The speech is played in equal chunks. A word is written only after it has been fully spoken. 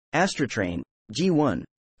Astrotrain, G1.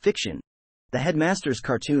 Fiction. The Headmasters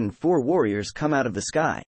cartoon 4 warriors come out of the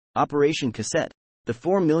sky. Operation Cassette. The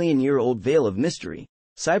 4-million-year-old veil of mystery.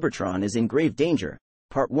 Cybertron is in grave danger.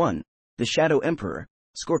 Part 1. The Shadow Emperor.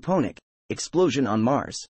 Scorponic. Explosion on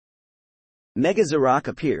Mars. Mega Zarok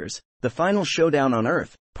appears. The final showdown on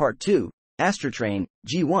Earth. Part 2. Astrotrain,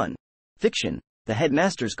 G1. Fiction. The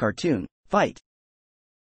Headmasters cartoon. Fight.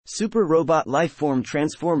 Super Robot Lifeform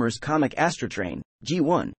Transformers comic Astrotrain,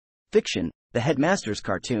 G1. Fiction. The Headmasters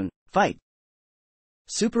cartoon. Fight.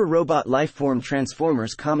 Super Robot Lifeform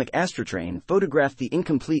Transformers comic Astrotrain photographed the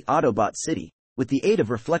incomplete Autobot city, with the aid of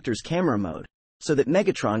Reflector's camera mode, so that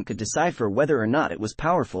Megatron could decipher whether or not it was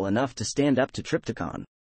powerful enough to stand up to Trypticon.